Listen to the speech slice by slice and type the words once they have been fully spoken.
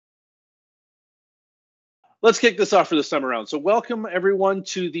Let's kick this off for this time around. So welcome everyone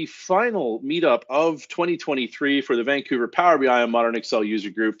to the final meetup of 2023 for the Vancouver Power BI and Modern Excel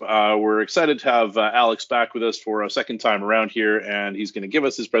user group. We're excited to have Alex back with us for a second time around here, and he's going to give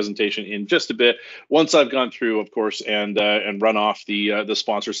us his presentation in just a bit. Once I've gone through, of course, and run off the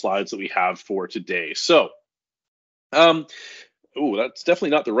sponsor slides that we have for today. So. Oh, that's definitely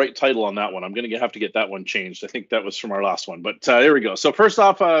not the right title on that one. I'm going to have to get that one changed. I think that was from our last one, but there we go. So first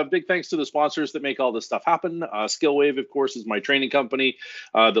off, big thanks to the sponsors that make all this stuff happen. SkillWave, of course, is my training company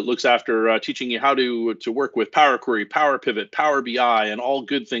that looks after teaching you how to work with Power Query, Power Pivot, Power BI, and all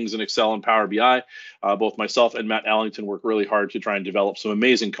good things in Excel and Power BI. Both myself and Matt Allington work really hard to try and develop some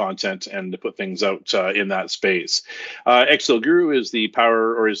amazing content and to put things out in that space. Excel Guru is the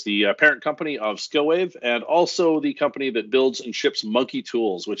parent company of SkillWave, and also the company that builds and ships Monkey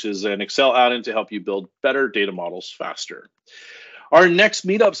Tools, which is an Excel add-in to help you build better data models faster. Our next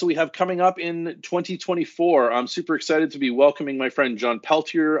meetups we have coming up in 2024, I'm super excited to be welcoming my friend John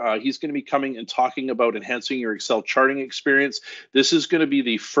Peltier. He's going to be coming and talking about enhancing your Excel charting experience. This is going to be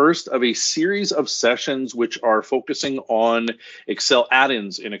the first of a series of sessions which are focusing on Excel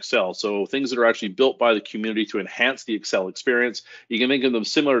add-ins in Excel. So things that are actually built by the community to enhance the Excel experience. You can think of them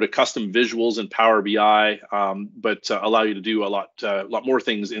similar to custom visuals in Power BI, but allow you to do a lot more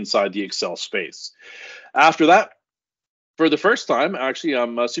things inside the Excel space. After that, for the first time, actually,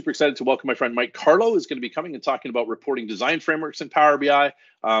 I'm super excited to welcome my friend Mike Carlo, who's going to be coming and talking about reporting design frameworks in Power BI.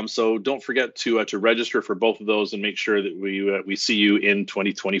 So don't forget to register for both of those and make sure that we see you in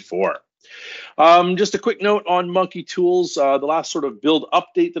 2024. Just a quick note on Monkey Tools. The last sort of build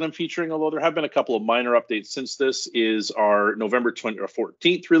update that I'm featuring, although there have been a couple of minor updates since this, is our November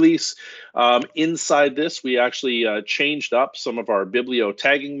 14th release. Inside this, we actually changed up some of our Biblio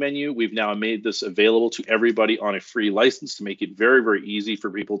tagging menu. We've now made this available to everybody on a free license to make it very, very easy for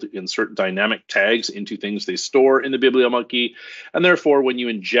people to insert dynamic tags into things they store in the Biblio Monkey. And therefore, when you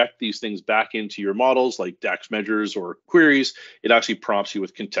inject these things back into your models like DAX measures or queries, it actually prompts you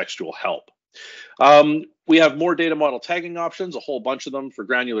with contextual help. We have more data model tagging options, a whole bunch of them for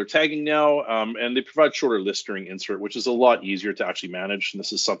granular tagging now, and they provide shorter list string insert, which is a lot easier to actually manage. And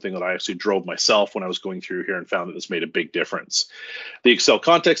this is something that I actually drove myself when I was going through here and found that this made a big difference. The Excel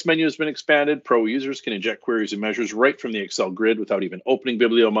context menu has been expanded. Pro users can inject queries and measures right from the Excel grid without even opening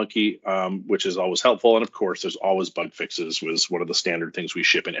Biblio Monkey, which is always helpful. And of course, there's always bug fixes, was one of the standard things we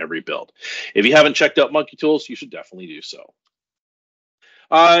ship in every build. If you haven't checked out Monkey Tools, you should definitely do so.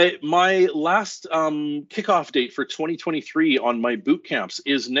 My last kickoff date for 2023 on my boot camps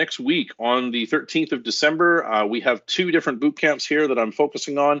is next week on the 13th of December. We have two different boot camps here that I'm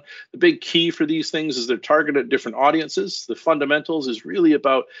focusing on. The big key for these things is they're targeted at different audiences. The fundamentals is really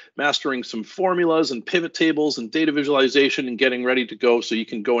about mastering some formulas and pivot tables and data visualization and getting ready to go so you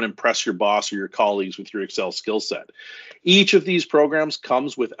can go and impress your boss or your colleagues with your Excel skill set. Each of these programs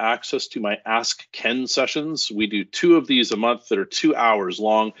comes with access to my Ask Ken sessions. We do 2 of these a month that are 2 hours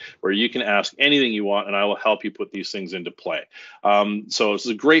long, where you can ask anything you want and I will help you put these things into play. So this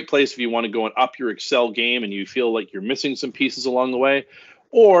is a great place if you want to go and up your Excel game and you feel like you're missing some pieces along the way.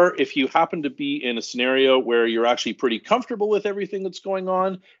 Or if you happen to be in a scenario where you're actually pretty comfortable with everything that's going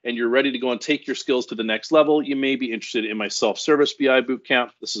on and you're ready to go and take your skills to the next level, you may be interested in my self-service BI bootcamp.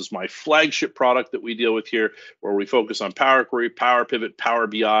 This is my flagship product that we deal with here, where we focus on Power Query, Power Pivot, Power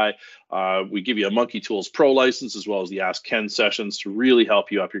BI. We give you a Monkey Tools Pro license as well as the Ask Ken sessions to really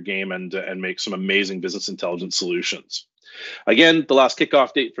help you up your game and make some amazing business intelligence solutions. Again, the last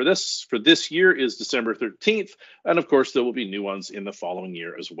kickoff date for this year is December 13th, and of course, there will be new ones in the following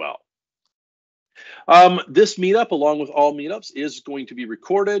year as well. This meetup, along with all meetups, is going to be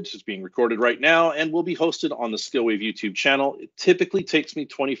recorded. It's being recorded right now and will be hosted on the SkillWave YouTube channel. It typically takes me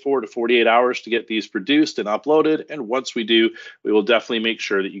 24 to 48 hours to get these produced and uploaded, and once we do, we will definitely make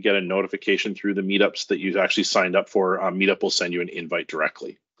sure that you get a notification through the meetups that you've actually signed up for. Meetup will send you an invite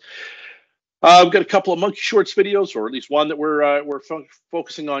directly. We've got a couple of Monkey Shorts videos, or at least one that we're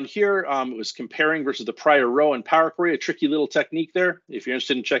focusing on here. It was comparing versus the prior row in Power Query, a tricky little technique there. If you're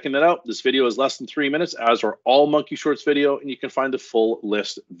interested in checking that out, this video is less than 3 minutes, as are all Monkey Shorts video, and you can find the full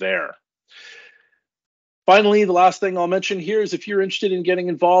list there. Finally, the last thing I'll mention here is if you're interested in getting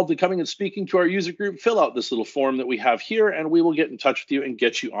involved and coming and speaking to our user group, fill out this little form that we have here, and we will get in touch with you and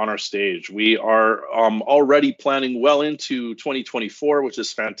get you on our stage. We are already planning well into 2024, which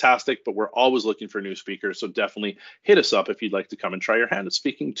is fantastic, but we're always looking for new speakers, so definitely hit us up if you'd like to come and try your hand at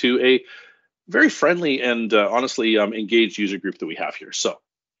speaking to a very friendly and honestly engaged user group that we have here. So,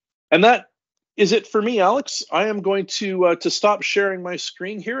 and that is it for me, Alex. I am going to stop sharing my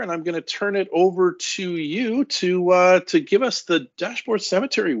screen here, and I'm going to turn it over to you to give us the dashboard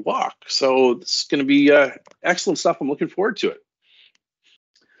cemetery walk. So this is going to be excellent stuff. I'm looking forward to it.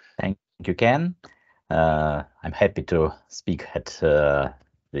 Thank you, Ken. I'm happy to speak at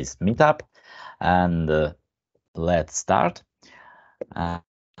this meetup, and let's start.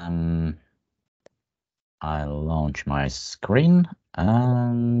 I'll launch my screen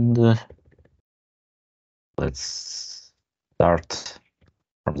and let's start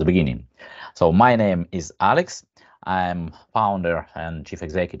from the beginning. So my name is Alex. I'm founder and chief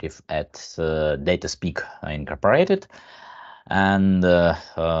executive at Data2Speak Inc. And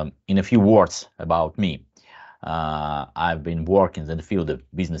in a few words about me, I've been working in the field of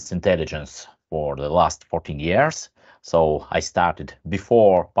business intelligence for the last 14 years. So I started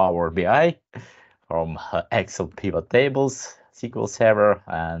before Power BI from Excel pivot tables, SQL Server,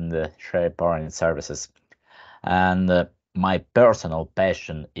 and SharePoint services. And my personal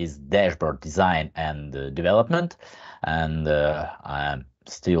passion is dashboard design and development, and I'm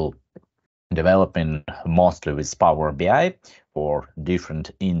still developing mostly with Power BI for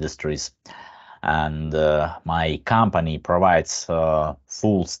different industries. And my company provides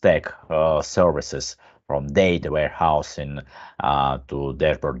full stack services from data warehousing to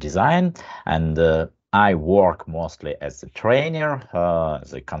dashboard design. And I work mostly as a trainer,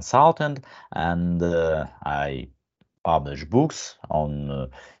 as a consultant, and I publish books on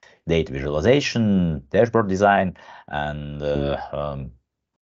data visualization, dashboard design, and in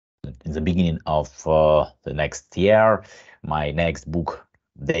the beginning of the next year, my next book,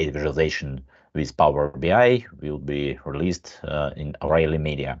 Data Visualization with Power BI, will be released in O'Reilly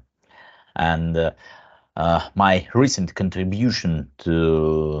Media. And my recent contribution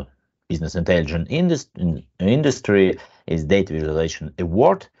to business intelligence industry is Data Visualization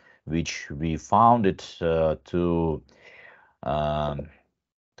Award, which we founded to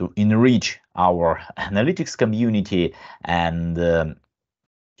enrich our analytics community and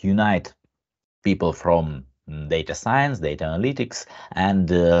unite people from data science, data analytics,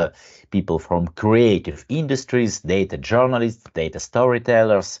 and people from creative industries, data journalists, data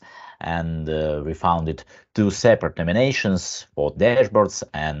storytellers. And we founded 2 separate nominations for dashboards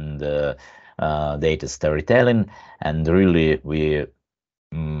and data storytelling. And really,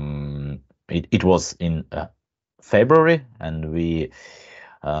 it was in February, and we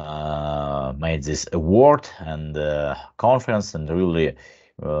made this award and conference, and really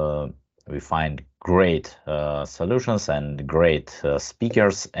we find great solutions and great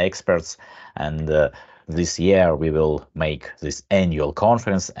speakers, experts, and this year we will make this annual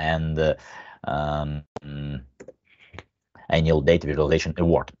conference and annual Data Visualization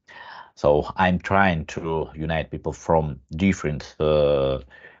Award. So I'm trying to unite people from different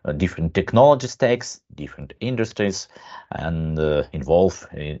technology stacks, different industries, and involve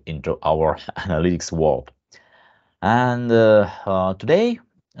into our analytics world. And today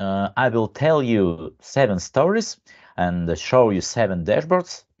I will tell you 7 stories and show you 7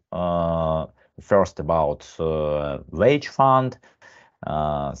 dashboards. First about wage fund,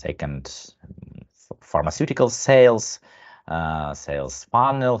 second pharmaceutical sales, sales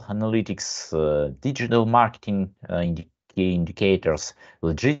funnel analytics, digital marketing indicators,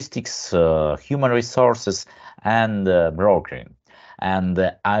 logistics, human resources, and brokering. And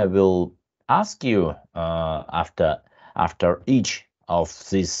I will ask you after each of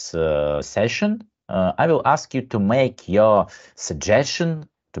this session, I will ask you to make your suggestion,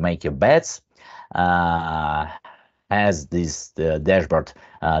 to make your bets. Has this dashboard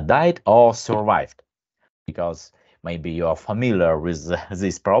died or survived? Because maybe you are familiar with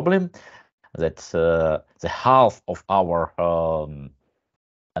this problem, that the half of our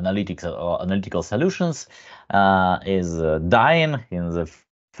analytical solutions is dying in the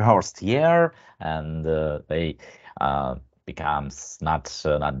first year, and they becomes not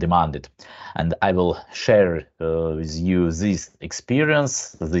demanded. And I will share with you this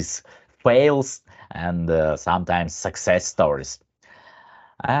experience, these fails, and sometimes success stories.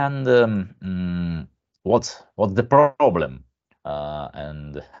 And what's the problem?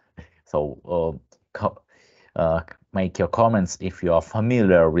 And so make your comments if you are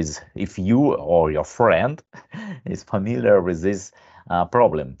familiar with, if you or your friend is familiar with this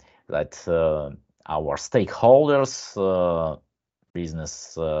problem, that our stakeholders,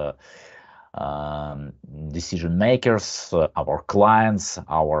 business decision makers, our clients,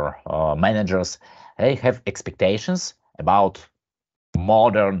 our managers, they have expectations about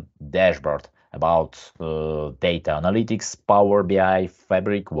modern dashboard, about data analytics, Power BI,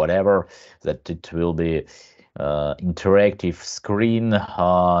 Fabric, whatever, that it will be interactive screen,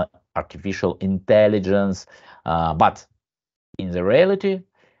 artificial intelligence, but in the reality,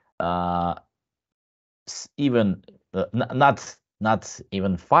 even not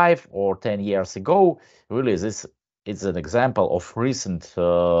even 5 or 10 years ago, really this is an example of recent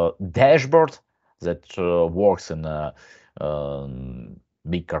dashboard that works in a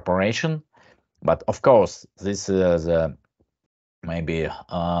big corporation. But of course, this is maybe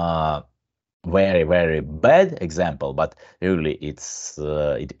very, very bad example, but really it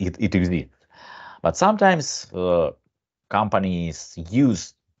exists. But sometimes companies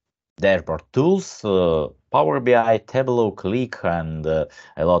use dashboard tools, Power BI, Tableau, Click, and a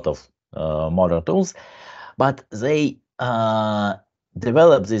lot of modern tools, but they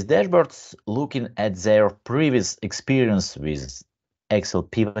develop these dashboards looking at their previous experience with Excel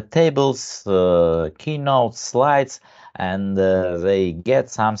pivot tables, keynote slides, and they get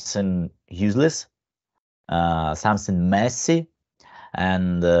something useless, something messy,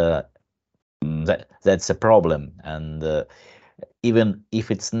 and that's a problem. And even if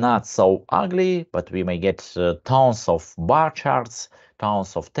it's not so ugly, but we may get tons of bar charts,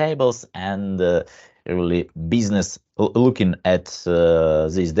 tons of tables, and really business looking at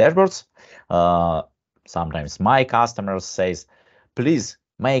these dashboards. Sometimes my customers says, please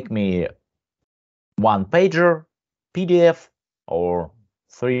make me one pager, PDF, or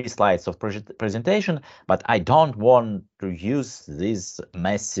 3 slides of presentation, but I don't want to use this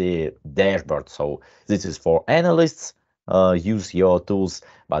messy dashboard. So this is for analysts. Use your tools,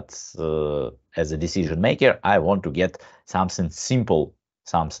 but as a decision maker, I want to get something simple,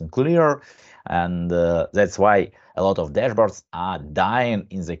 something clear, and that's why a lot of dashboards are dying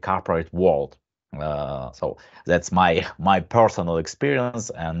in the corporate world. So that's my personal experience,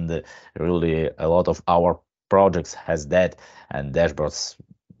 and really a lot of our projects has that, and dashboards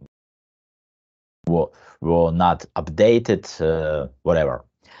were not updated, whatever.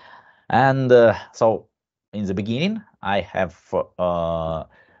 And so in the beginning, I have a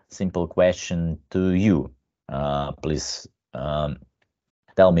simple question to you. Please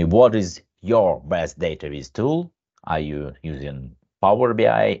tell me, what is your best dataviz tool? Are you using Power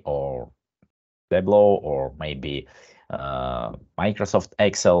BI or Tableau or maybe Microsoft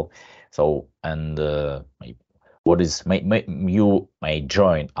Excel? So, and what is you may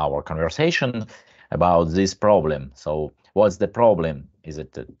join our conversation about this problem. So, what's the problem? Is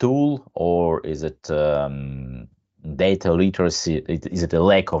it a tool, or is it data literacy? Is it a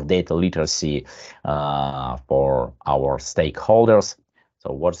lack of data literacy for our stakeholders?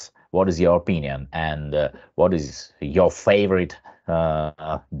 So, what is your opinion, and what is your favorite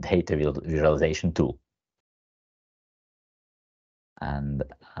data visualization tool? And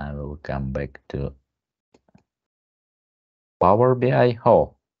I will come back to Power BI.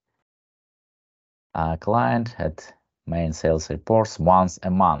 Oh, a client had main sales reports once a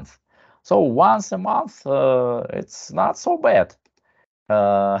month. So once a month, it's not so bad.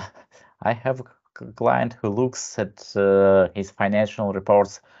 I have a client who looks at his financial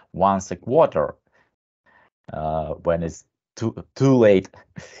reports once a quarter, when it's too late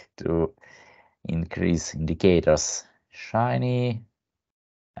to increase indicators. Shiny,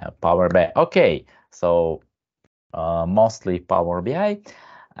 Power BI. Okay, so mostly Power BI,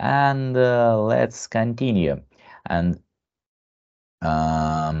 and let's continue. And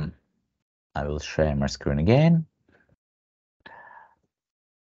I will share my screen again.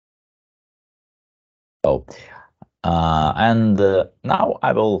 Oh, and now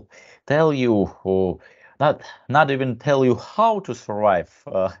I will tell you not even tell you how to survive,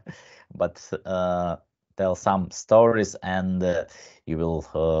 but tell some stories, and you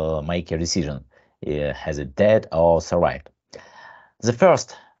will make a decision. Has it dead or survived? The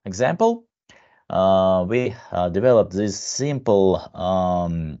first example, we developed this simple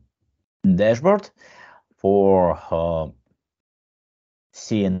dashboard for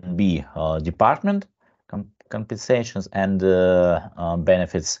C&B department, compensations and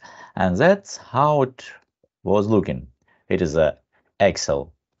benefits, and that's how it was looking. It is a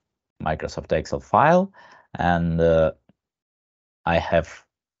Excel, Microsoft Excel file, and I have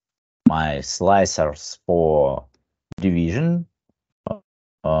my slicers for division,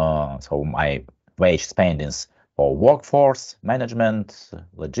 so my wage spendings for workforce, management,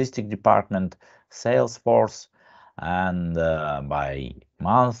 logistic department, sales force, and by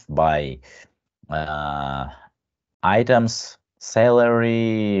month, by items,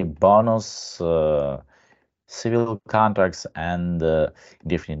 salary, bonus, civil contracts, and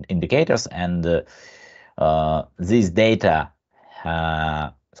different indicators. And this data,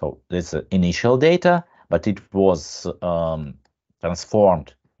 so this initial data, but it was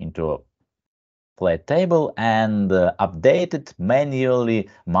transformed into flat table and updated manually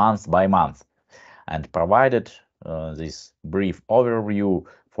month by month, and provided this brief overview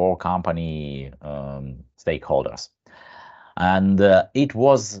for company stakeholders. And it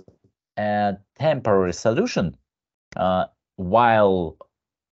was a temporary solution while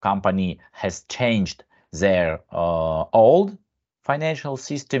company has changed their old financial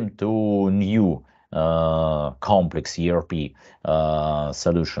system to new complex ERP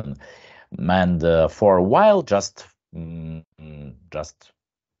solution. And for a while, just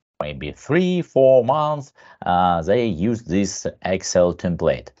maybe 3-4 months, they used this Excel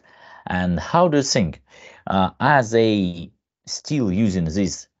template. And how do you think? Are they still using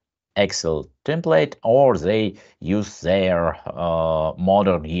this Excel template, or they use their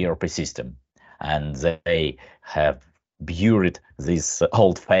modern ERP system and they have buried this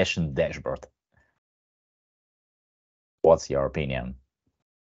old-fashioned dashboard? What's your opinion?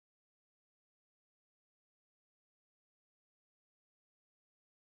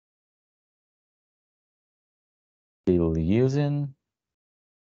 Still using?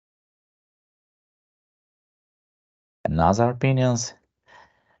 Another opinions?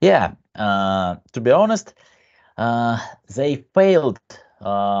 Yeah, to be honest, they failed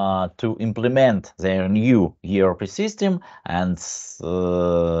to implement their new ERP system and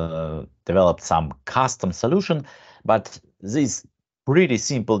developed some custom solution. But this pretty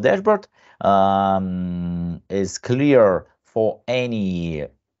simple dashboard is clear for any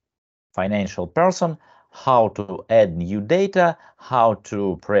financial person how to add new data, how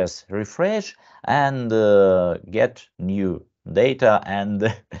to press refresh and get new data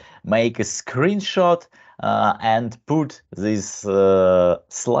and make a screenshot and put this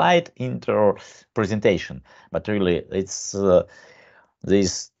slide into presentation. But really, it's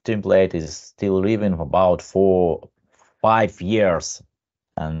this template is still living about 4-5 years.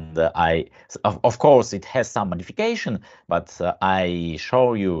 And of course, it has some modification, but I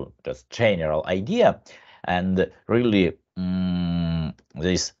show you just general idea. And really,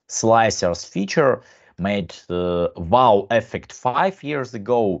 this slicers feature made wow effect 5 years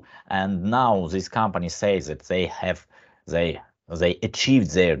ago, and now this company says that they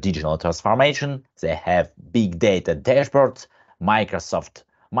achieved their digital transformation. They have big data dashboards, Microsoft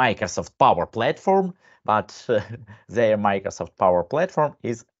Power Platform, but their Microsoft Power Platform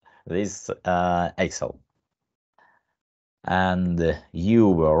is this Excel. And you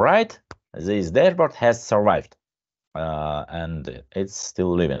were right, this dashboard has survived and it's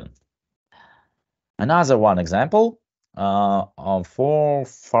still living. Another one example for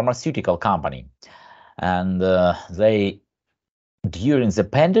pharmaceutical company, and they during the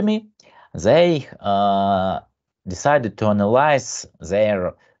pandemic they decided to analyze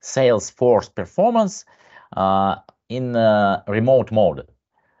their sales force performance in remote mode.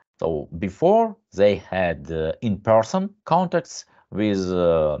 So before they had in-person contacts with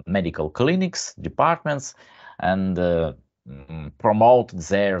medical clinics, departments, and promoted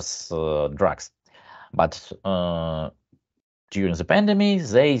their drugs. But during the pandemic,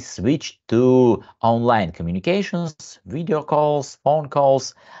 they switched to online communications, video calls, phone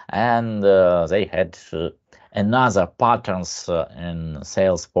calls, and they had another patterns in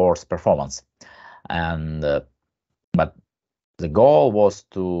Salesforce performance. And but the goal was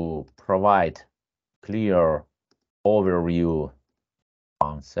to provide clear overview.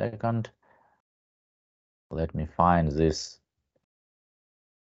 1 second. Let me find this.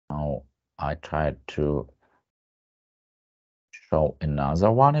 Now I tried to show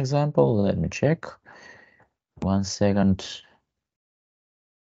another one example. Let me check. 1 second.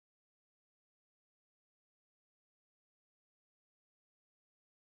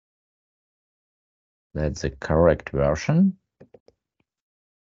 That's the correct version.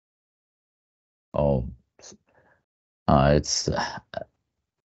 Oh, it's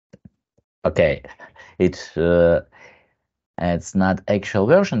okay. It's not actual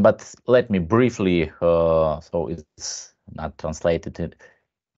version, but let me briefly. So it's not translated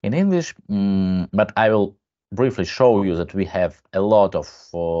in English, but I will briefly show you that we have a lot of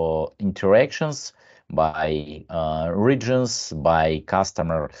interactions by regions, by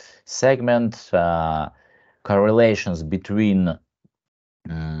customer segment, correlations between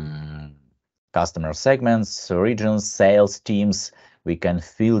customer segments, regions, sales teams. We can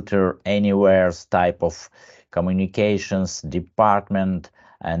filter anywhere type of communications department,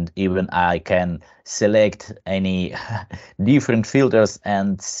 and even I can select any different filters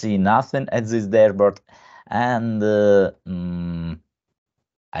and see nothing at this dashboard. And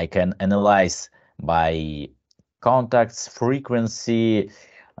I can analyze by contacts, frequency,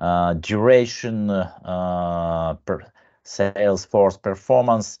 duration, sales force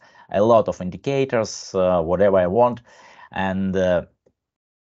performance, a lot of indicators, whatever I want. And the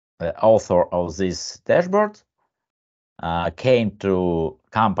author of this dashboard came to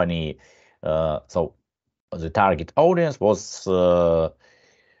company. So the target audience was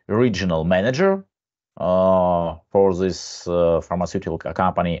regional manager for this pharmaceutical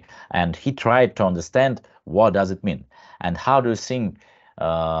company, and he tried to understand what does it mean and how do you think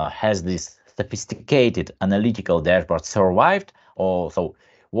has this sophisticated analytical dashboard survived, or so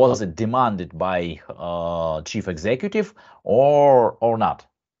was it demanded by chief executive or not?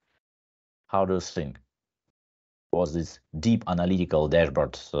 How do you think? Was this deep analytical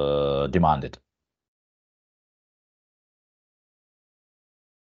dashboard demanded?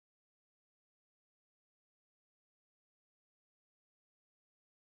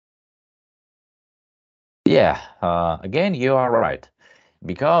 Yeah, again, you are right,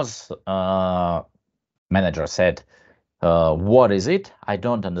 because manager said, what is it? I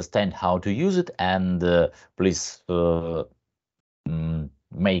don't understand how to use it, and please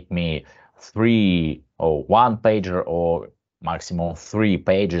make me 3 or 1 pager or maximum 3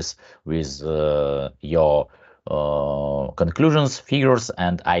 pages with your conclusions, figures,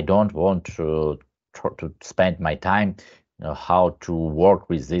 and I don't want to spend my time how to work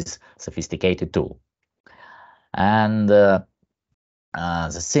with this sophisticated tool. And the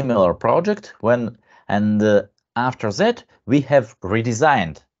similar project after that we have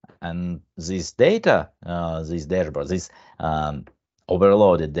redesigned and this data, this dashboard, this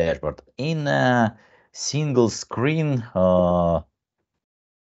overloaded dashboard in a single screen one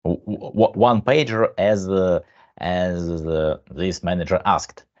pager as this manager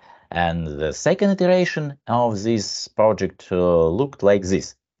asked. And the second iteration of this project looked like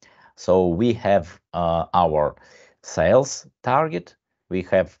this. So we have our sales target, we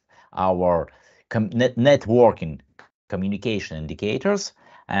have our networking communication indicators,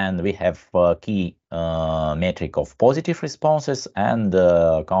 and we have key metric of positive responses and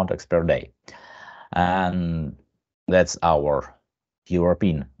contacts per day. And that's our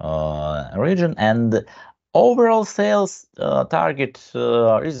European region. And overall sales target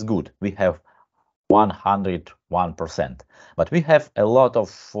is good. We have 101%, but we have a lot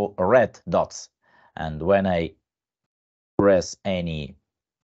of red dots. And when I press any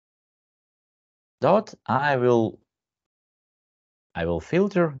dot, I will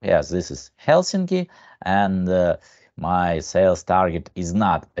filter. Yes, this is Helsinki, and my sales target is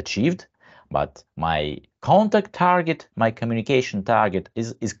not achieved, but my contact target, my communication target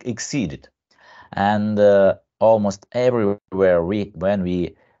is exceeded. And almost everywhere when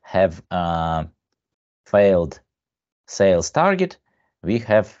we have failed sales target, we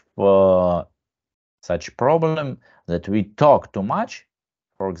have such problem that we talk too much.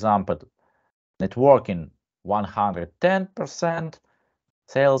 For example, networking 110%,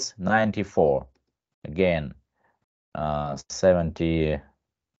 sales 94%. Again, 70.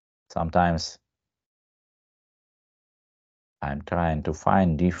 Sometimes I'm trying to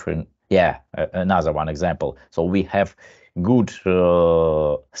find different. Yeah, another one example. So we have good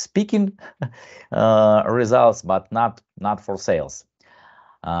speaking results, but not for sales.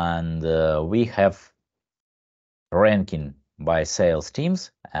 And we have ranking by sales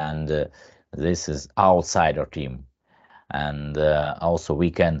teams, and this is outsider team. And also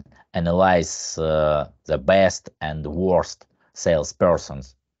we can analyze the best and worst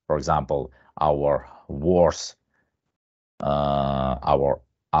salespersons. For example, our worst, our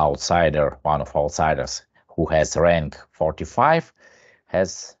outsider, one of outsiders who has rank 45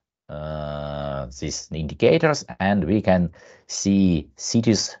 has these indicators, and we can see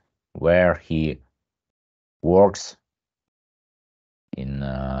cities where he works. In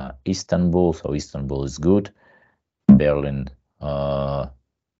Istanbul, so Istanbul is good. Berlin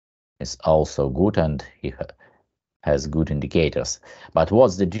is also good, and he has good indicators. But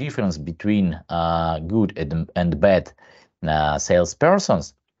what's the difference between good and bad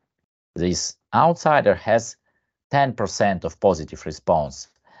salespersons? This outsider has 10% of positive response,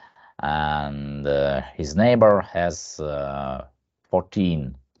 and his neighbor has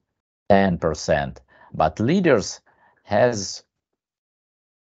 14, 10%. But leaders has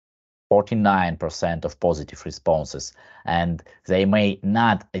 49% of positive responses, and they may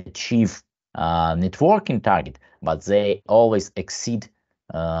not achieve networking target, but they always exceed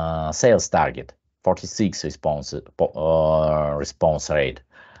sales target, 46 response rate.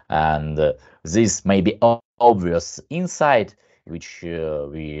 And this may be obvious insight, which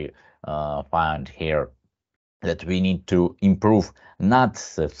we find here, that we need to improve not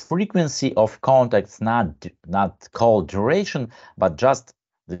the frequency of contacts, not call duration, but just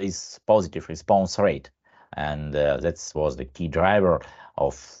this positive response rate. and that was the key driver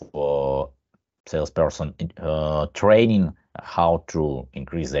of salesperson training how to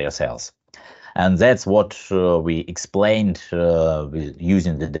increase their sales. And that's what we explained with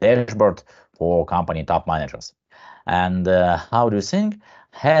using the dashboard for company top managers. And how do you think,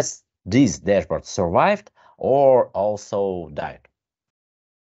 has this dashboard survived or also died?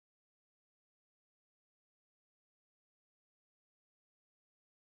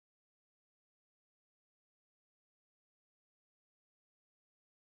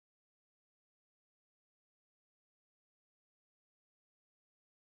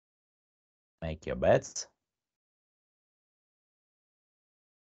 Make your bets.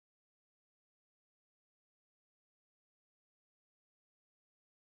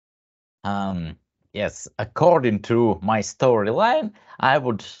 Yes, according to my storyline, I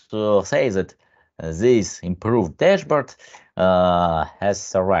would say that this improved dashboard has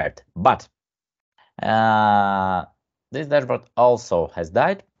survived, but this dashboard also has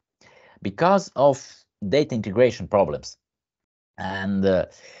died because of data integration problems. And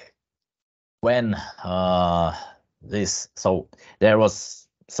when there were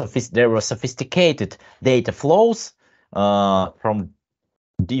sophisticated data flows from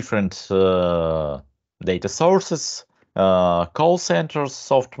different data sources, call centers,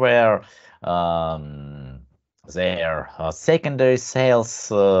 software, their secondary sales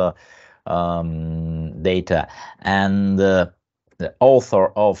data, and the author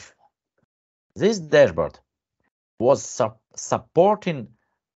of this dashboard was supporting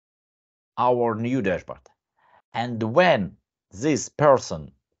our new dashboard. And when this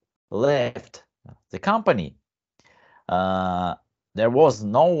person left the company, there was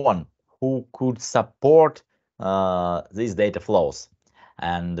no one who could support these data flows.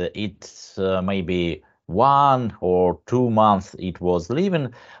 And it maybe 1 or 2 months it was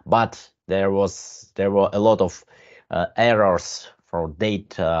leaving, but there were a lot of errors for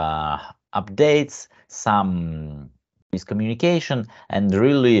data updates, some miscommunication, and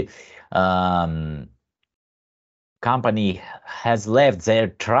really company has left their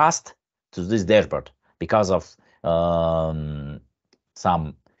trust to this dashboard because of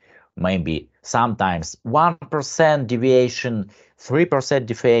some maybe sometimes 1% deviation, 3%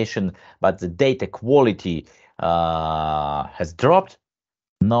 deviation, but the data quality has dropped.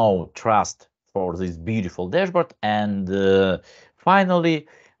 No trust for this beautiful dashboard, and finally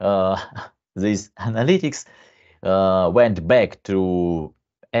this analytics went back to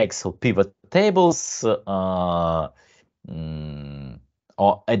Excel pivot tables or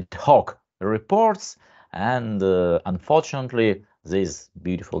ad hoc reports, and unfortunately this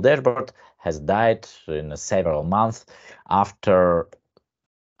beautiful dashboard has died in several months after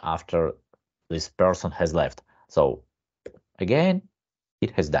this person has left. So again,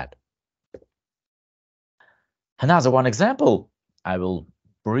 it has died. Another one example, I will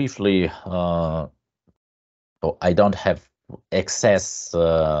briefly, so I don't have access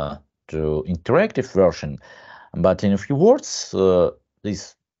to interactive version, but in a few words,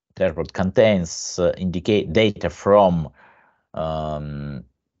 this dashboard contains indicate data from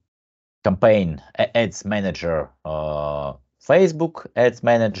campaign ads manager, Facebook ads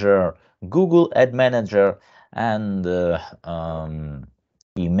manager, Google ad manager, and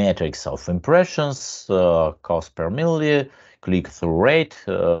key metrics of impressions, cost per milli, click-through rate,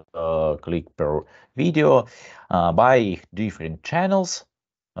 click per video by different channels,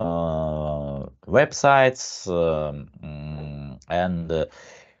 websites, and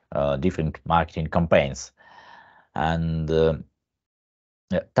different marketing campaigns. And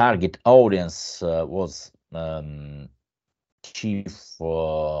target audience was chief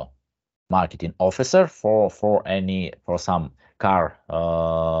marketing officer for some car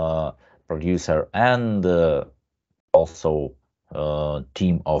producer, and also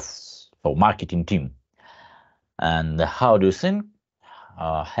team of marketing team. And how do you think,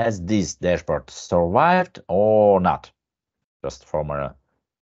 has this dashboard survived or not? Just from a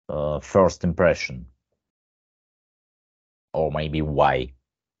first impression, or maybe why?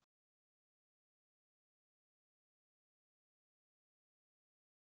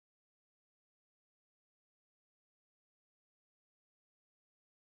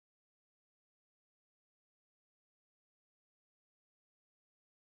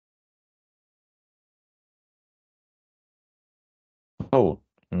 Oh,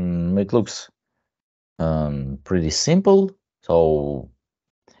 it looks pretty simple. So,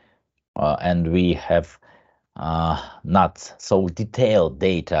 and we have not so detailed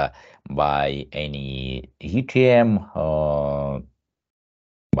data by any UTM,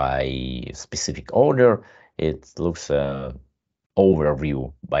 by specific order. It looks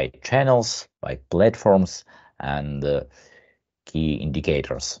overview by channels, by platforms, and key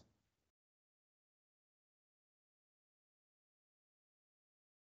indicators.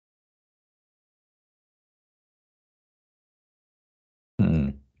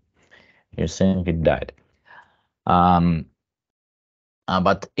 You think it died? But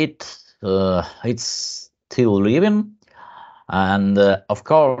it's still living, and of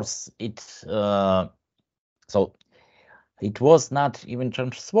course so it was not even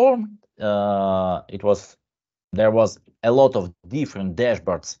transformed. There was a lot of different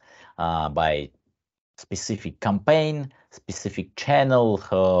dashboards by specific campaign, specific channel,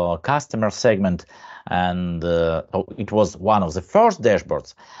 customer segment, and it was one of the first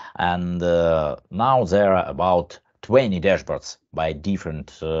dashboards. And now there are about 20 dashboards by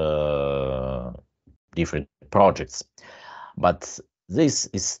different projects. But this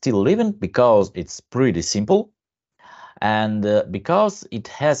is still living because it's pretty simple, and because it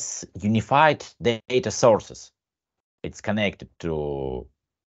has unified data sources. It's connected to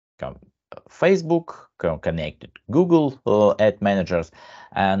Facebook, connected Google ad managers,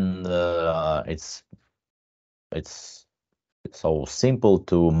 and it's so simple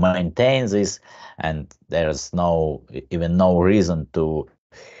to maintain this, and there's even no reason to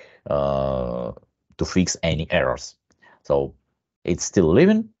fix any errors. So it's still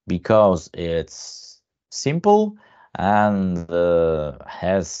living because it's simple and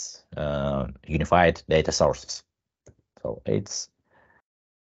has unified data sources. So it's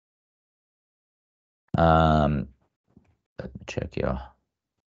let me check here.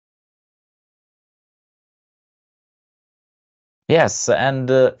 Yes, and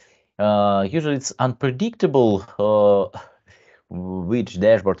usually it's unpredictable which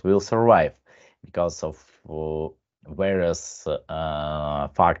dashboard will survive because of various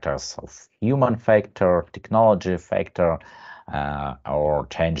factors of human factor, technology factor, or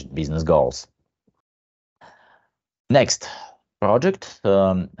changed business goals. Next project,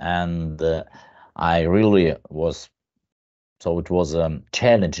 and I really was, so it was a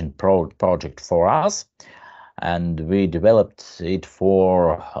challenging project for us, and we developed it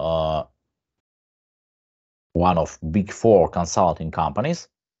for one of Big Four consulting companies.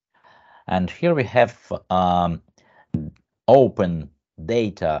 And here we have open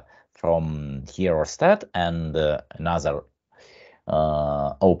data from Eurostat and another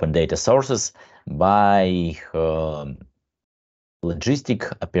open data sources by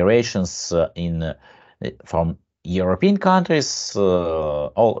logistic operations from European countries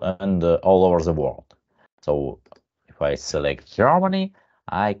all over the world. So if I select Germany,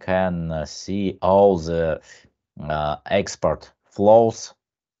 I can see all the export flows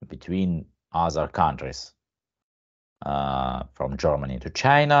between other countries, from Germany to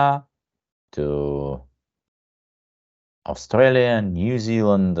China, to Australia, New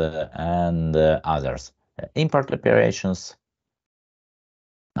Zealand, and others. Import operations.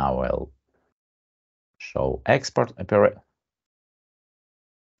 Now I'll show import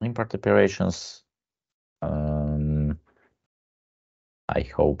operations. I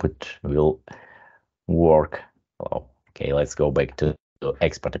hope it will work. Oh, okay, let's go back to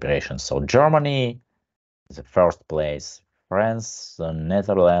export operations. So Germany is the first place, France,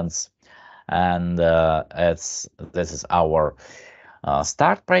 Netherlands, and this is our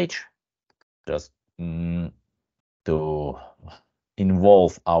start page, just to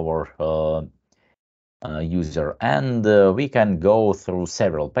involve our user, and we can go through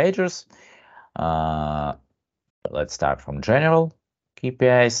several pages. Let's start from general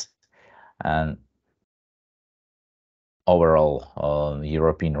KPIs and overall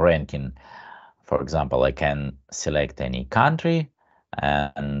European ranking. For example, I can select any country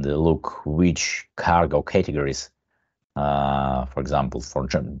and look which cargo categories. For example, for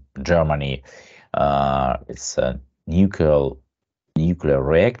Germany, it's nuclear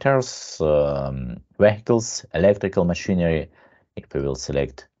reactors, vehicles, electrical machinery. If we will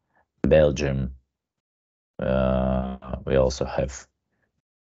select Belgium, we also have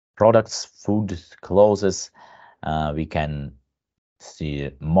products, food, clothes. We can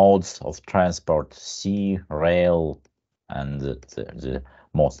see modes of transport: sea, rail, and the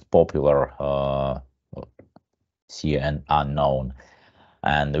most popular sea and unknown.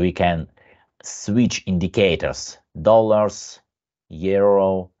 And we can switch indicators: dollars,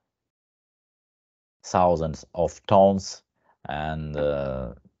 euro, thousands of tons, and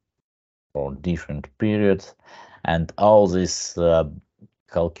for different periods. And all these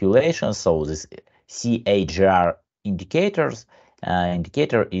calculations, so this CHR indicator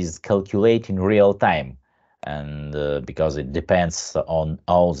is calculating real time and because it depends on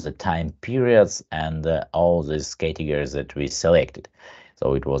all the time periods and all these categories that we selected.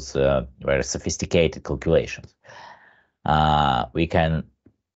 So it was very sophisticated calculations. We can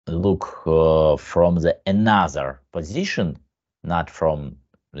look from the another position, not from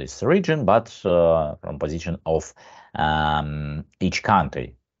this region, but from position of each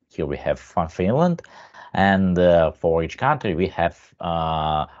country. Here we have Finland, and for each country we have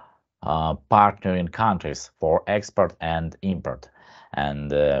partnering countries for export and import,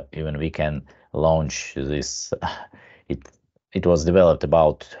 and even we can launch this. It was developed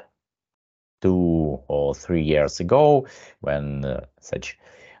about 2 or 3 years ago when such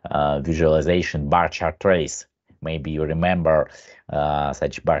visualization bar chart trace. Maybe you remember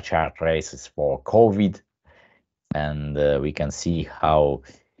such bar chart traces for COVID, and we can see how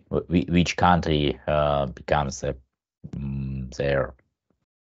which country becomes their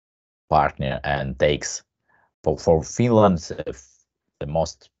partner and takes. For Finland, the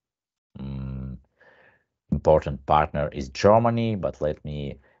most important partner is Germany, but let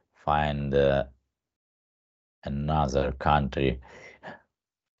me find another country.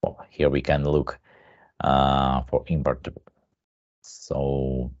 Here we can look for import.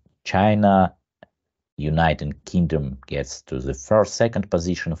 So China, United Kingdom gets to the second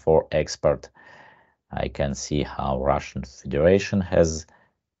position for export. I can see how Russian Federation has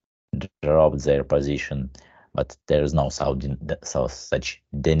dropped their position, but there is no such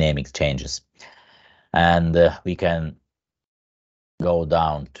dynamic changes. And we can go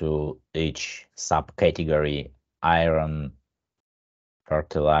down to each subcategory: iron,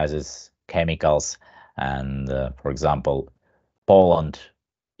 fertilizers, chemicals, and for example, Poland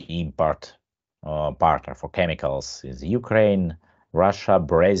import partner for chemicals is Ukraine, Russia,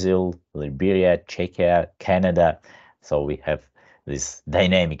 Brazil, Liberia, Czechia, Canada. So we have this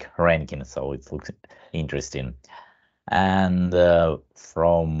dynamic ranking, so it looks interesting. And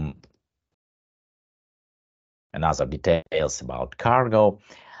from another details about cargo,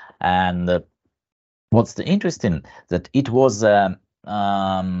 and what's the interesting that it was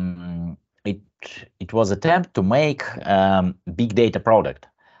it was attempt to make big data product.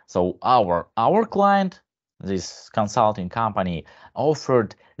 So our client, this consulting company,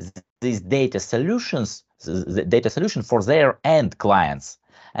 offered these data solutions, the data solution for their end clients,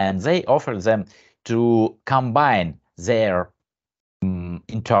 and they offered them to combine their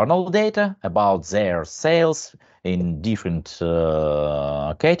internal data about their sales in different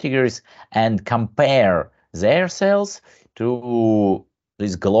categories and compare their sales to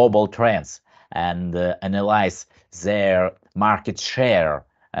these global trends and analyze their market share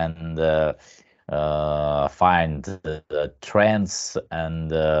and find the trends and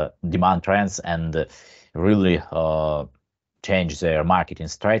demand trends and really change their marketing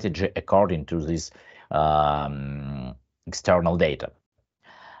strategy according to this external data.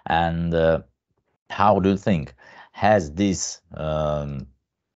 And how do you think, has this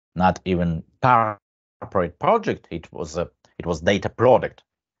not even corporate project, it was data product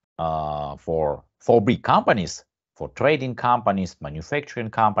for big companies, for trading companies, manufacturing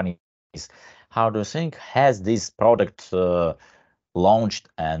companies, how do you think, has this product launched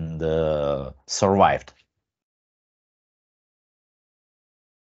and survived?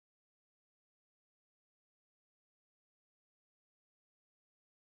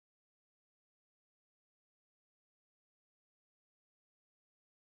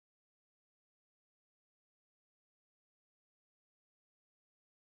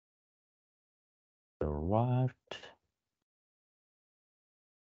 Survived.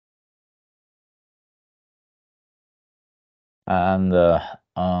 And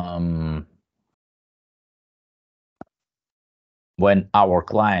when our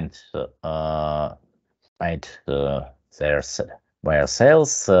client made their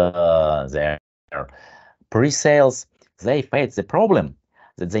sales, their pre-sales, they faced the problem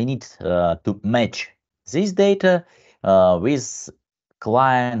that they need to match this data with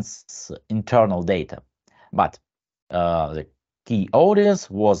clients' internal data. But the key audience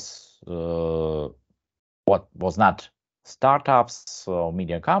was what was not startups or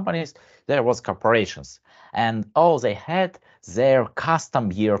media companies, there was corporations, and all they had their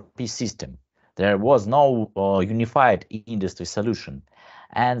custom ERP system. There was no unified industry solution,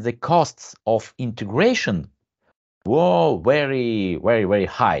 and the costs of integration were very, very, very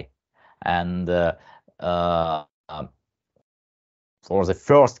high. And for the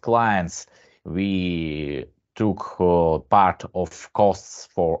first clients, we took part of costs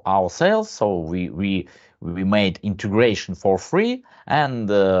for our sales, so we made integration for free, and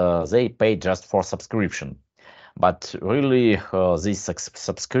they paid just for subscription. But really, this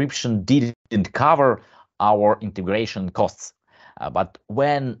subscription didn't cover our integration costs. But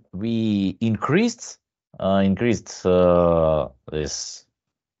when we increased this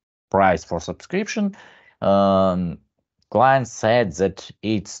price for subscription, clients said that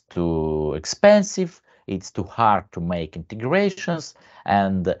it's too expensive, it's too hard to make integrations,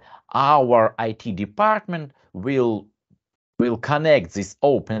 and our IT department will connect this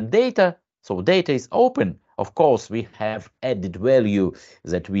open data. So data is open. Of course, we have added value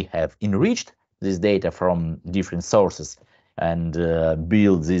that we have enriched this data from different sources and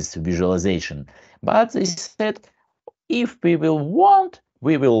build this visualization. But they said, if we will want,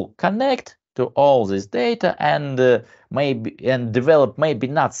 we will connect to all this data and maybe develop maybe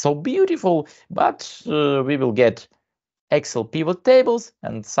not so beautiful, but we will get Excel pivot tables,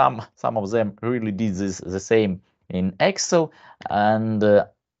 and some of them really did the same in Excel, and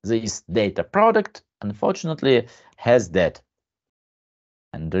this data product unfortunately has that.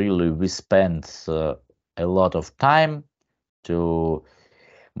 And really we spent a lot of time to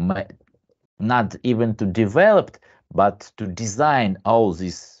not even to develop, but to design all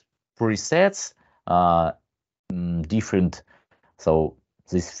these presets, different, so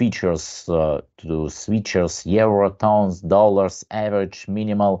these features to switchers, euro, tons, dollars, average,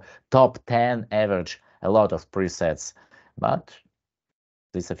 minimal, top 10 average, a lot of presets. But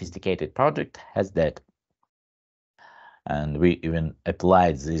the sophisticated project has that. And we even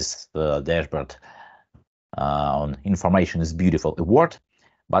applied this dashboard on Information is Beautiful award,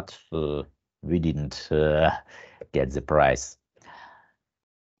 but we didn't get the prize.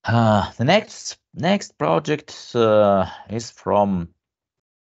 The next project is from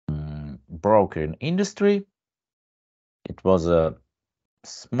broker industry. It was a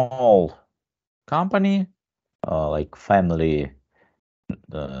small company, like family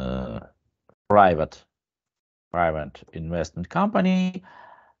private investment company,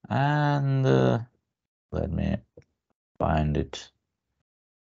 and let me find it.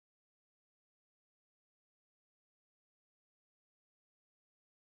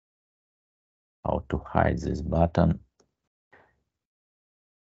 How to hide this button?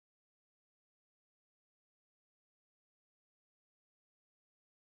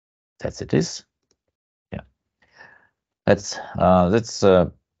 That's it is. Yeah, that's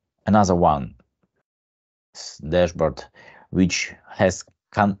another one dashboard which has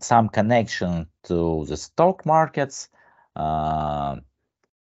some connection to the stock markets and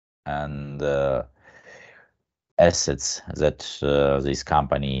assets that this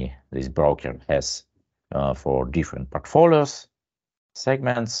company, this broker has for different portfolios,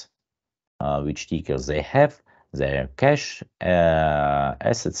 segments, which tickers they have, their cash,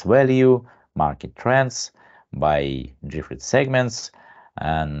 assets value, market trends by different segments,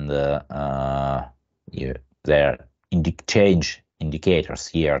 and their change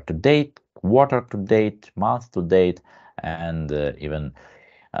indicators year to date, quarter to date, month to date, and even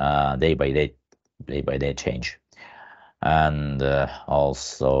day by day change. And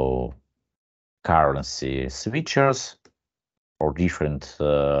also currency switchers for different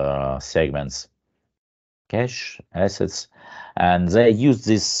segments, cash, assets, and they use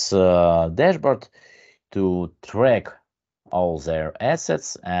this dashboard to track all their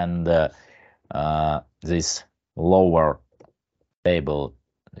assets. And this lower table,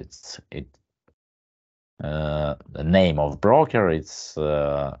 the name of broker, it's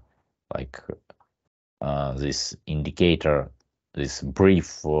like this indicator, this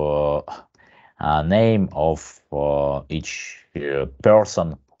brief name of each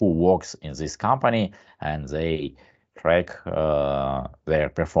person who works in this company, and they track their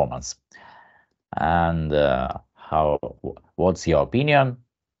performance. And what's your opinion?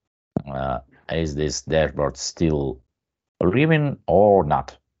 Is this dashboard still living or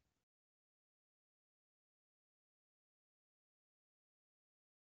not?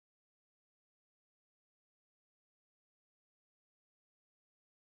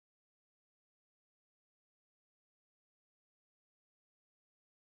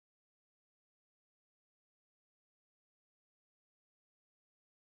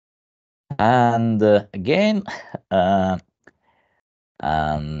 And again,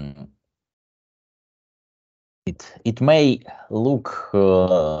 it may look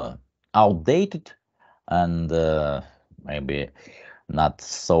outdated and maybe not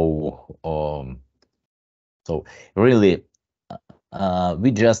so so really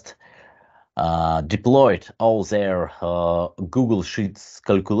we just deployed all their Google Sheets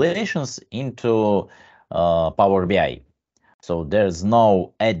calculations into Power BI. So there's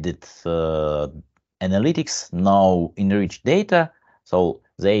no added analytics, no enriched data. So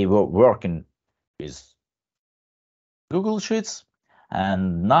they were working with Google Sheets,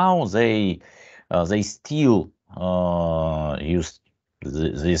 and now they they still use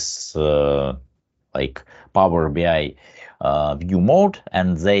this like Power BI view mode,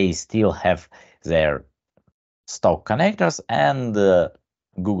 and they still have their stock connectors and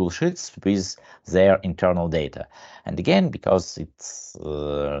Google Sheets with their internal data. And again, because it's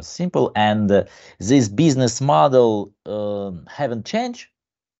simple and this business model haven't changed,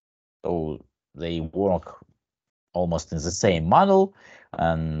 so they work almost in the same model,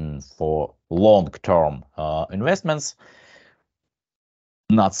 and for long-term investments,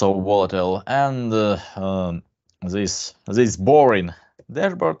 not so volatile. And this boring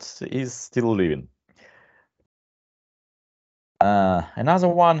dashboard is still living. Another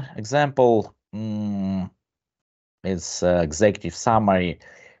one example is executive summary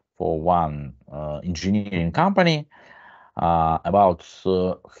for one engineering company about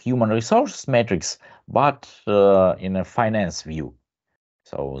human resources metrics, but in a finance view.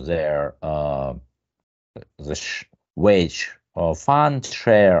 So their wage fund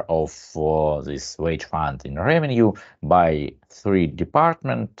share of this wage fund in revenue by 3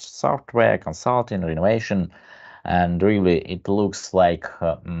 departments: software, consulting, renovation. And really, it looks like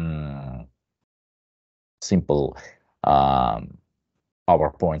simple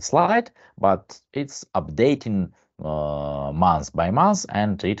PowerPoint slide, but it's updating month by month,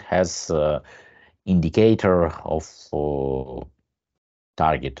 and it has indicator of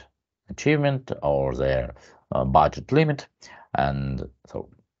target achievement or their budget limit, and so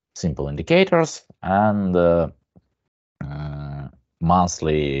simple indicators and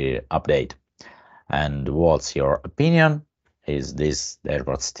monthly update. And what's your opinion? Is this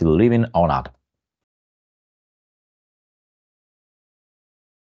dashboard still living or not?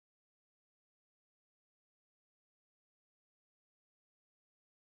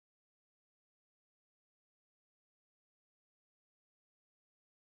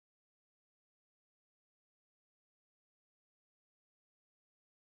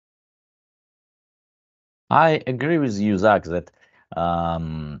 I agree with you, Zach, that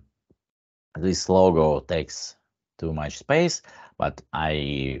this logo takes too much space, but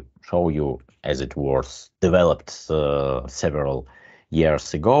I show you as it was developed several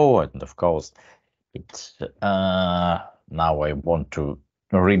years ago, and of course, it now I want to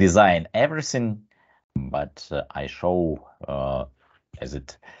redesign everything, but I show as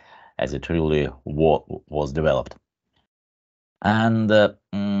it really was developed, and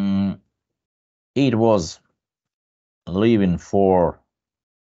it was living for.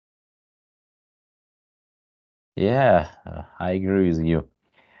 Yeah, I agree with you.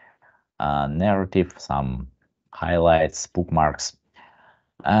 Narrative, some highlights, bookmarks,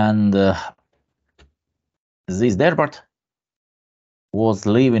 and this dashboard was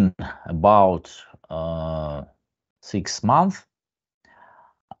living about 6 months.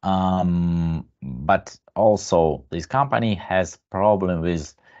 But also this company has problem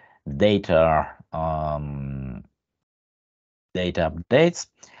with data data updates,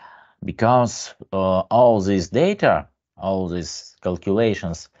 because all this data, all these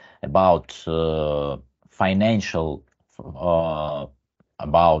calculations about financial,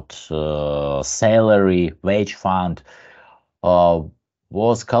 about salary, wage fund,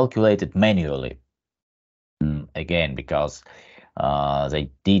 was calculated manually. Again, because they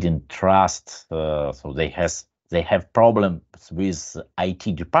didn't trust, so they have problems with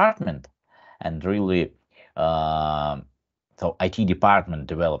IT department, and really so IT department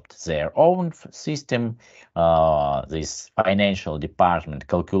developed their own system. This financial department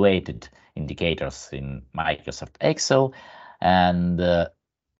calculated indicators in Microsoft Excel, and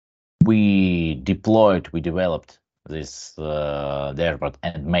we developed this dashboard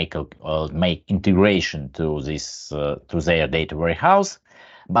and make integration to this to their data warehouse.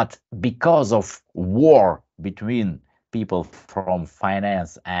 But because of war between people from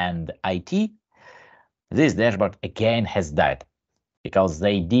finance and IT, this dashboard again has died, because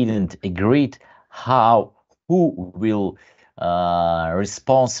they didn't agree who will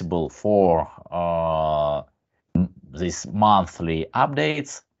responsible for these monthly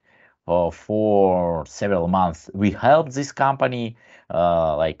updates. For several months we helped this company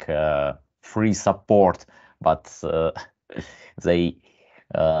like free support, but they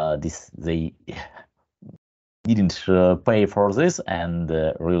didn't pay for this, and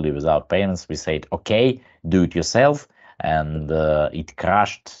really without payments we said, okay, do it yourself, and it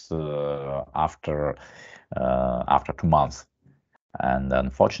crashed after 2 months. And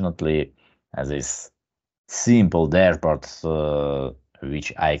unfortunately, this simple dashboard,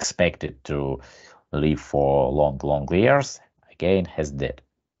 which I expected to live for long years, again has died.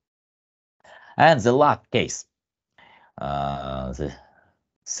 And the last case, the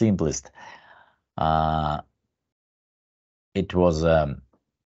simplest, It was a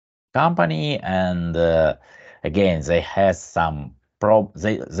company, and again, they has some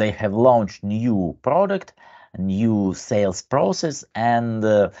they have launched new product, new sales process, and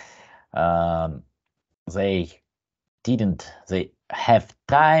they have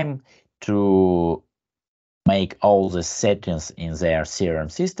time to make all the settings in their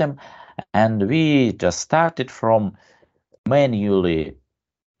CRM system, and we just started from manually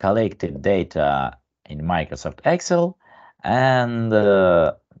collected data in Microsoft Excel and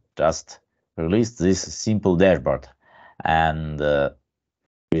just released this simple dashboard. And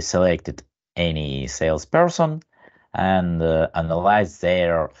we selected any salesperson and analyzed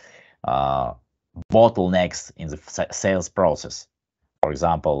their bottlenecks in the sales process. For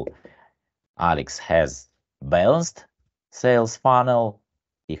example, Alex has balanced sales funnel.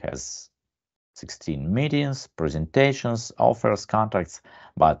 He has 16 meetings, presentations, offers, contracts,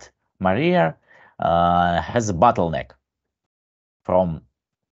 but Maria has a bottleneck from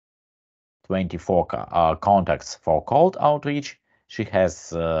 24 contacts for cold outreach. She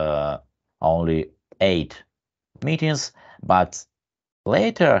has only 8 meetings, but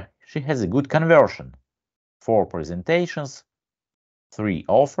later she has a good conversion. 4 presentations, 3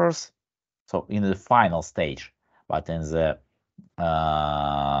 offers, so in the final stage, but in the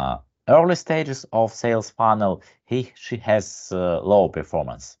early stages of sales funnel, she has low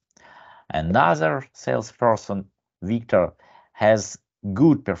performance. Another salesperson, Victor, has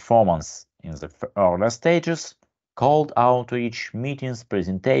good performance in the early stages, cold outreach, meetings,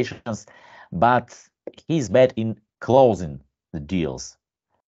 presentations, but he's bad in closing the deals.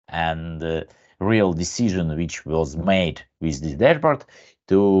 And the real decision which was made with this dashboard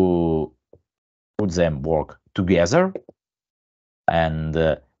to put them work together, and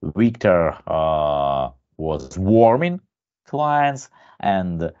Victor was warming clients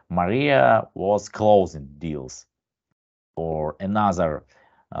and Maria was closing deals. For another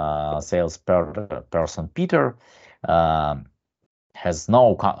salesperson, Peter, has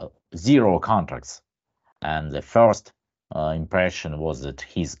zero contracts, and the first impression was that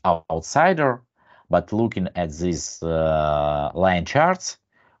he's outsider, but looking at these line charts,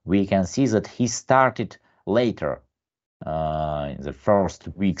 we can see that he started later in the first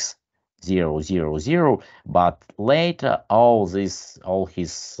weeks 000, but later all his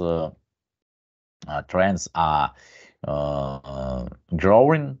trends are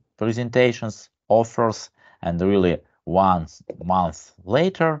growing presentations, offers, and really 1 month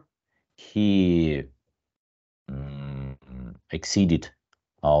later he exceeded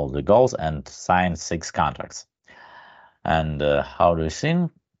all the goals and signed 6 contracts. And how do you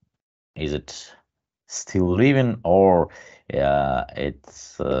think? Is it still living, or it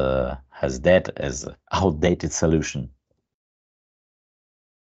has that as outdated solution?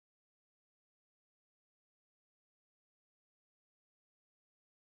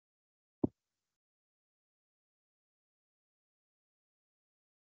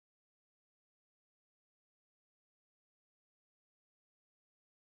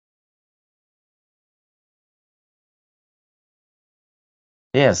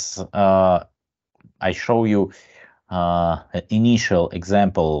 Yes, I show you an initial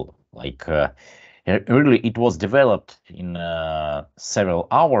example, like really it was developed in several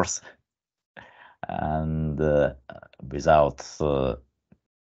hours and without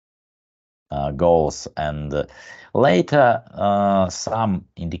goals, and later some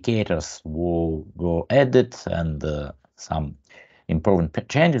indicators were added and some important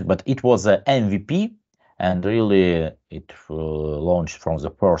changes, but it was a MVP, and really it launched from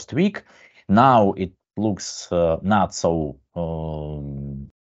the first week. Now it looks not so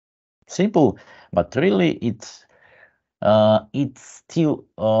simple, but really it's still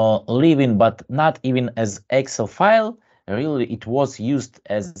living, but not even as Excel file. Really, it was used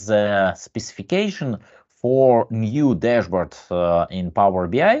as a specification for new dashboard in Power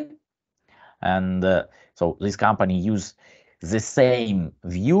BI, and so this company use the same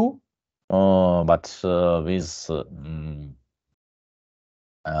view, but with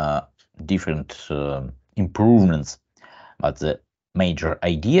different improvements. But the major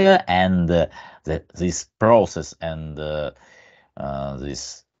idea and this process and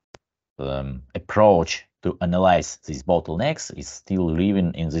this approach to analyze these bottlenecks is still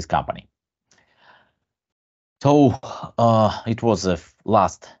living in this company. So it was a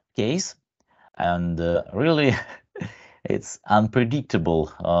last case, and really it's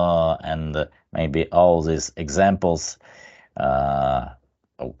unpredictable, and maybe all these examples,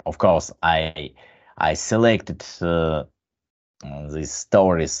 of course I selected these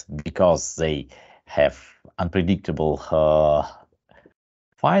stories because they have unpredictable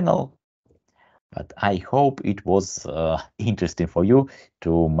final, But I hope it was interesting for you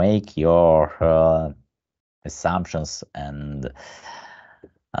to make your assumptions and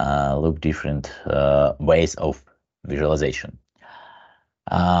look different ways of visualization.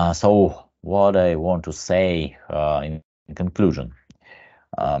 So what I want to say in conclusion,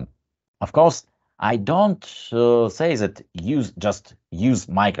 of course, I don't say that just use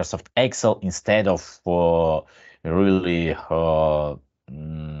Microsoft Excel instead of really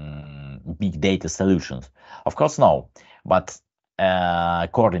big data solutions. Of course, no. But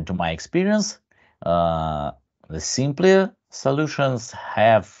according to my experience, the simpler solutions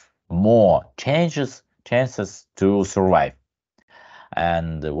have more chances to survive.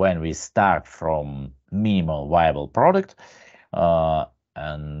 And when we start from minimal viable product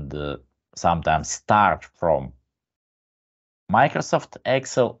and sometimes start from Microsoft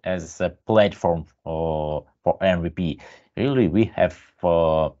Excel as a platform for MVP, really we have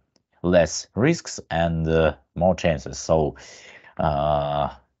less risks and more chances. So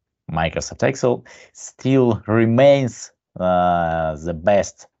Microsoft Excel still remains the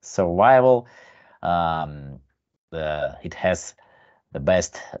best survival. It has the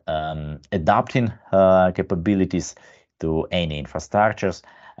best adapting capabilities to any infrastructures,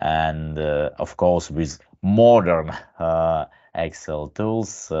 and of course with modern Excel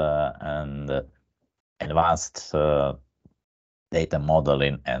tools and advanced data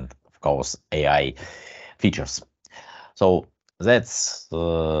modeling and of course AI features. So that's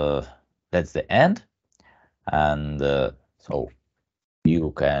the end, and so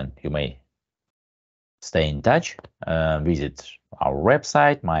you may stay in touch, visit our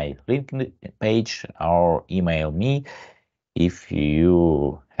website, my LinkedIn page, or email me if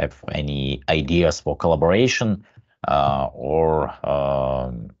you have any ideas for collaboration or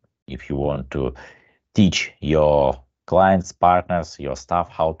if you want to teach your clients, partners, your staff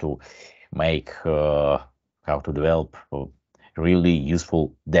how to make, how to develop really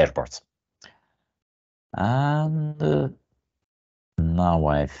useful dashboards. And now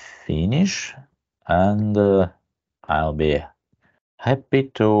I finish, and I'll be happy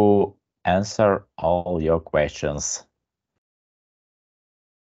to answer all your questions.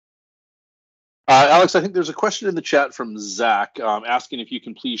 Alex, I think there's a question in the chat from Zach asking if you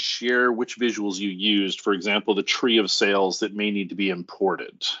can please share which visuals you used, for example, the tree of sales that may need to be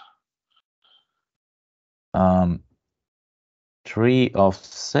imported. Tree of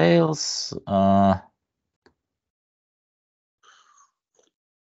sales,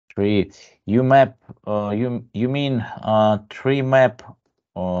 tree, you map, you mean tree map.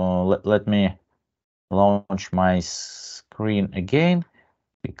 Let me launch my screen again,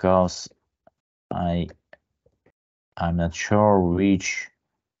 because I'm not sure which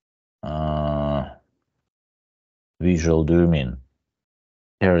visual do you mean.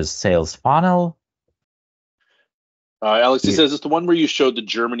 There is sales funnel. Alex, he says it's the one where you showed the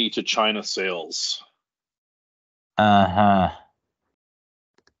Germany to China sales.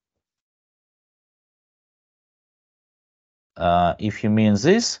 If you mean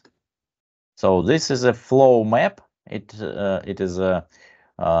this, so this is a flow map. It is a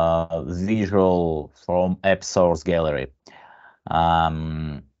visual from App Source Gallery,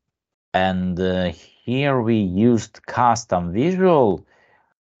 and here we used custom visual.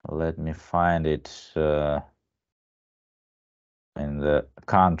 Let me find it in the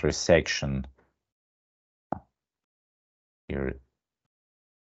country section here.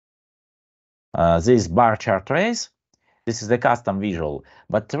 This bar chart trace. This is the custom visual,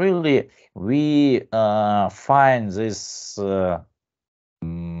 but really we find this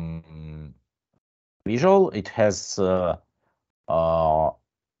visual. It has so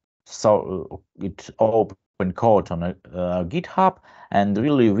it open code on GitHub, and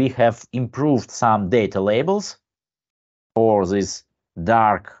really we have improved some data labels for this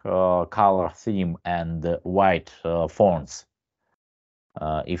dark color theme and white fonts,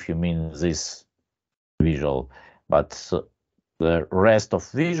 if you mean this visual. But the rest of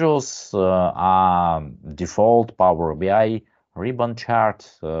visuals are default Power BI ribbon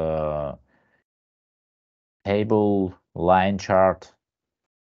chart, table, line chart,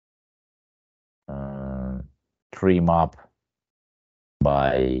 tree map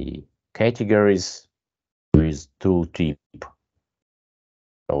by categories with tooltip.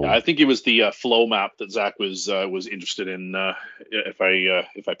 So, I think it was the flow map that Zach was interested in, if I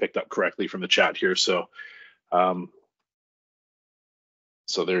picked up correctly from the chat here. So,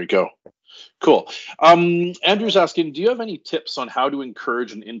 so there you go. Cool. Andrew's asking, do you have any tips on how to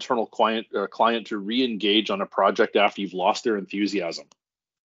encourage an internal client to re-engage on a project after you've lost their enthusiasm?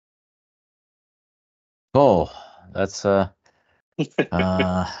 oh, that's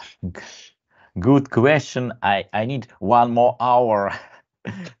good question. I need 1 more hour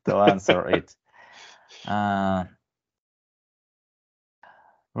to answer it.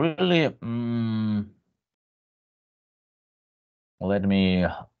 Really, let me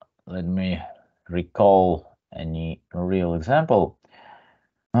recall any real example.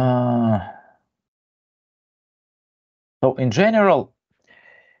 So in general,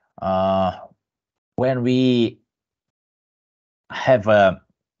 when we have a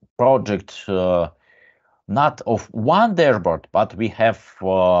project not of one dashboard, but we have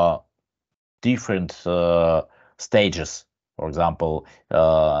different stages. For example,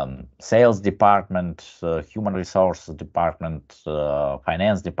 sales department, human resources department,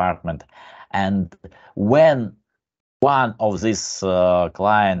 finance department, and when one of these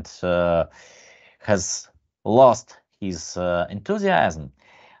clients has lost his enthusiasm,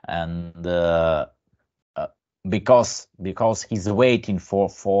 and because he's waiting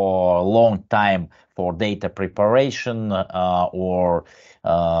for a long time for data preparation or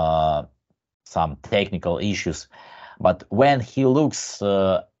some technical issues, but when he looks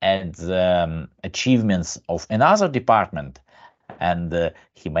at the achievements of another department, and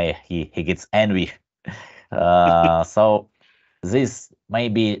he gets envy. So this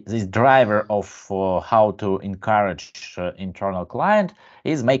maybe this driver of how to encourage internal client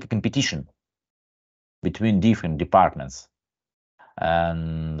is make a competition between different departments,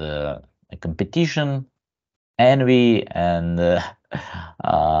 and a competition, envy, and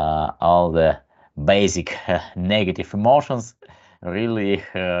all the basic negative emotions really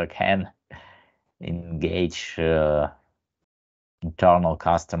can engage internal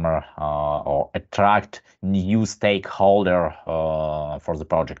customer or attract new stakeholder for the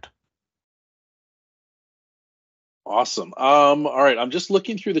project. Awesome. All right, I'm just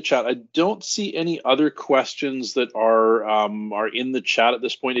looking through the chat. I don't see any other questions that are in the chat at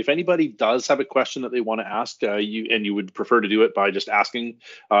this point. If anybody does have a question that they want to ask, you would prefer to do it by just asking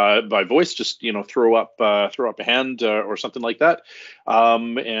by voice, just throw up a hand or something like that,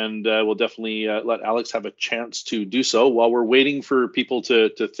 and we'll definitely let Alex have a chance to do so. While we're waiting for people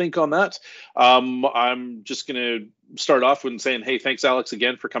to think on that, I'm just gonna start off with saying, hey, thanks, Alex,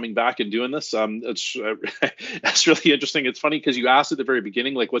 again for coming back and doing this. It's that's really interesting. It's funny because you asked at the very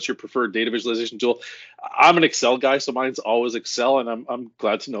beginning, like, what's your preferred data visualization tool? I'm an Excel guy, so mine's always Excel, and I'm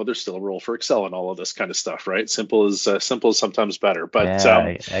glad to know there's still a role for Excel and all of this kind of stuff, right? Simple is sometimes better. But yeah,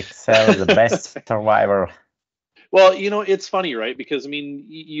 Excel is the best survivor. Well, it's funny, right? Because I mean,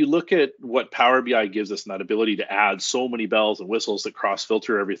 you look at what Power BI gives us and that ability to add so many bells and whistles that cross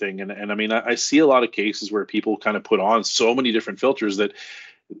filter everything. And I mean, I see a lot of cases where people kind of put on so many different filters that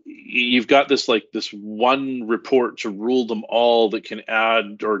you've got this one report to rule them all that can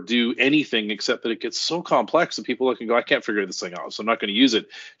add or do anything, except that it gets so complex that people look and go, I can't figure this thing out, so I'm not going to use it.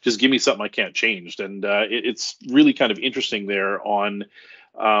 Just give me something I can't change. And it's really kind of interesting there on,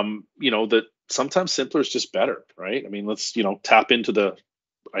 that sometimes simpler is just better, right? I mean, let's tap into the,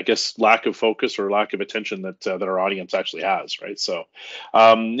 I guess, lack of focus or lack of attention that our audience actually has, right? So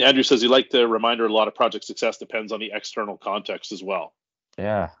Andrew says he liked the reminder, a lot of project success depends on the external context as well.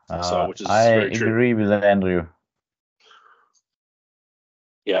 Yeah, so which is I very true. agree with Andrew.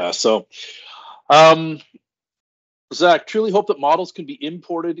 Yeah, so Zach, truly hope that models can be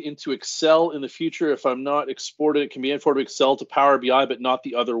imported into Excel in the future. If I'm not exported, it can be imported to Excel to Power BI, but not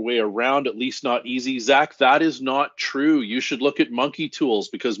the other way around, at least not easy. Zach, that is not true. You should look at Monkey Tools,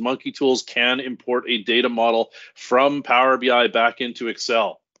 because Monkey Tools can import a data model from Power BI back into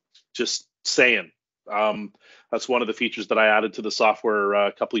Excel. Just saying. That's one of the features that I added to the software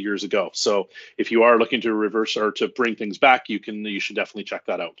a couple of years ago. So if you are looking to reverse or to bring things back, you should definitely check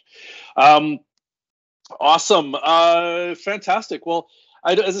that out. Awesome. Fantastic. Well,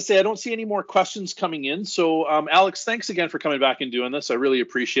 as I say, I don't see any more questions coming in. So, Alex, thanks again for coming back and doing this. I really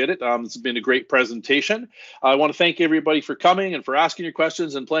appreciate it. It's been a great presentation. I want to thank everybody for coming and for asking your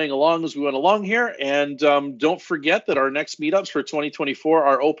questions and playing along as we went along here. And don't forget that our next meetups for 2024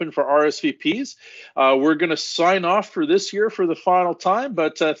 are open for RSVPs. We're going to sign off for this year for the final time.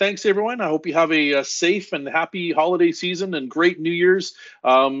 But thanks, everyone. I hope you have a safe and happy holiday season and great New Year's.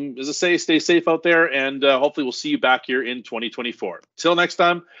 As I say, stay safe out there, and hopefully we'll see you back here in 2024. Till next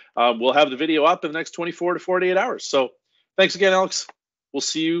time, we'll have the video up in the next 24 to 48 hours. So thanks again, Alex. We'll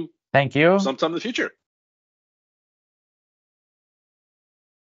see you Thank you sometime in the future.